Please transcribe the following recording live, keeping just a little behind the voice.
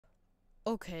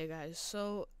Okay, guys.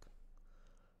 So,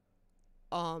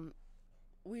 um,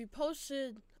 we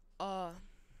posted a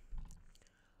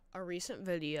recent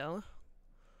video,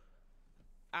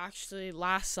 actually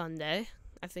last Sunday,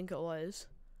 I think it was,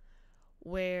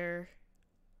 where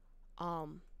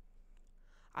um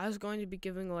I was going to be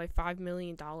giving away $5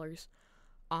 million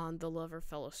on the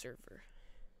Loverfella server.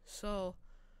 So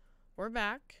we're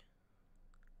back,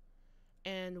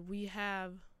 and we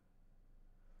have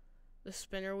the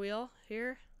spinner wheel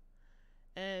here,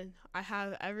 and I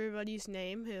have everybody's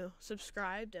name who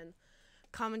subscribed and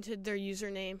commented their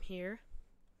username here.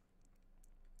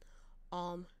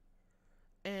 Um,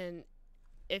 and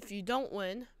if you don't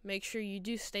win, make sure you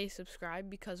do stay subscribed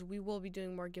because we will be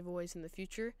doing more giveaways in the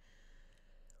future,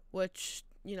 which,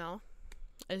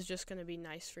 is just going to be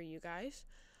nice for you guys.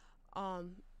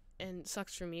 Um, and it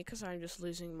sucks for me because I'm just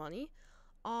losing money.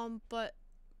 But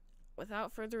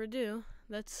without further ado,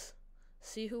 let's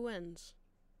see who wins.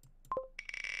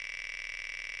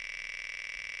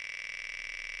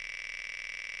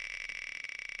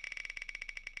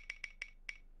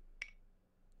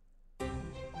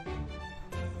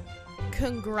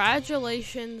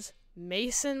 Congratulations,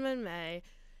 Mason May.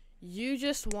 You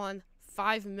just won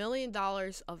 $5 million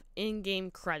of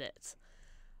in-game credits.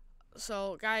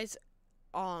 So, guys,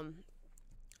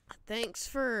 thanks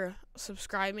for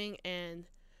subscribing and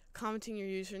commenting your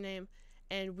username,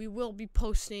 and we will be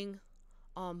posting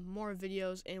more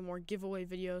videos and more giveaway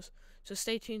videos, so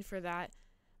stay tuned for that.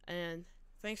 And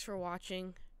thanks for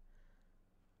watching,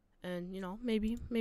 and maybe